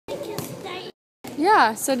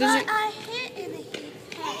Yeah, so did you... I hit in the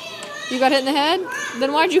head. You got hit in the head?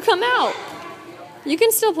 Then why'd you come out? You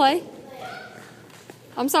can still play.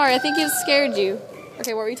 I'm sorry, I think it scared you.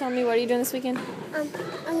 Okay, what were you telling me? What are you doing this weekend?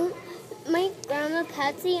 My grandma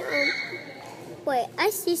Patsy, wait,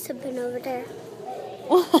 I see something over there.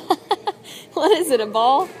 What is it, a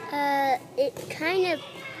ball? It kind of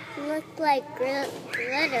looked like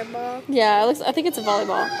glitter ball. Yeah, I think it's a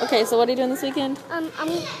volleyball. Okay, so what are you doing this weekend? I'm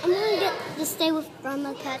gonna get to stay with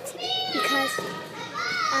Grandma Patsy because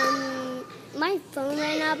my phone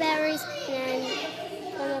ran out of batteries and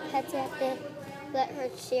Grandma Patsy had to let her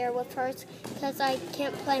share with hers because I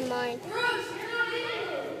can't play mine.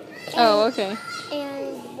 Oh, okay.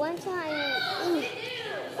 And one time,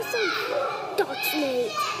 some dog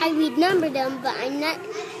snakes. I renumbered them, but I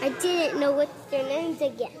didn't know what their names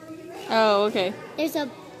again. Oh, okay. There's a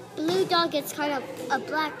blue dog. It's kind of a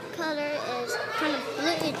black color. It's kind of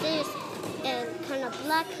blue like this, and kind of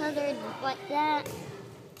black colored like that.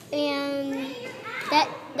 And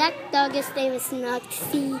that dog's name is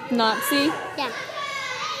Noxie. Nazi? Yeah.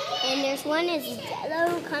 And there's one is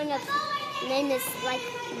yellow, kind of name is like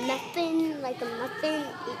muffin, like a muffin.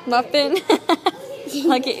 Muffin?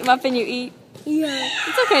 Like a muffin you eat? Yeah.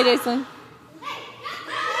 It's okay, Jason.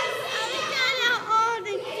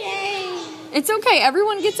 It's okay.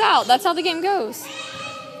 Everyone gets out. That's how the game goes.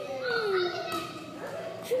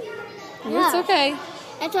 Yeah. It's okay.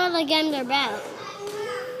 That's all the games are about.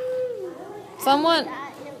 Someone...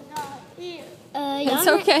 It's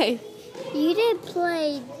okay. You did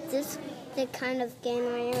play the kind of game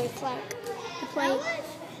I always like to play.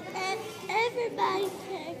 Everybody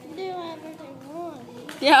can do everything wrong.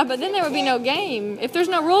 Yeah, but then there would be no game. If there's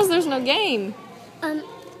no rules, there's no game.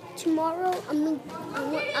 Tomorrow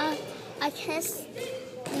I test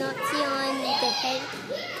Nazi on the head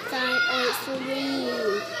side or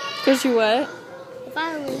leave. Because you what? If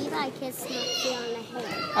I leave, I kiss Nazi on the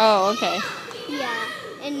head. Oh, okay. Yeah,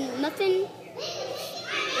 and Muffin,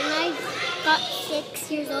 when I got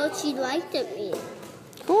 6 years old, she liked me.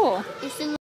 Cool.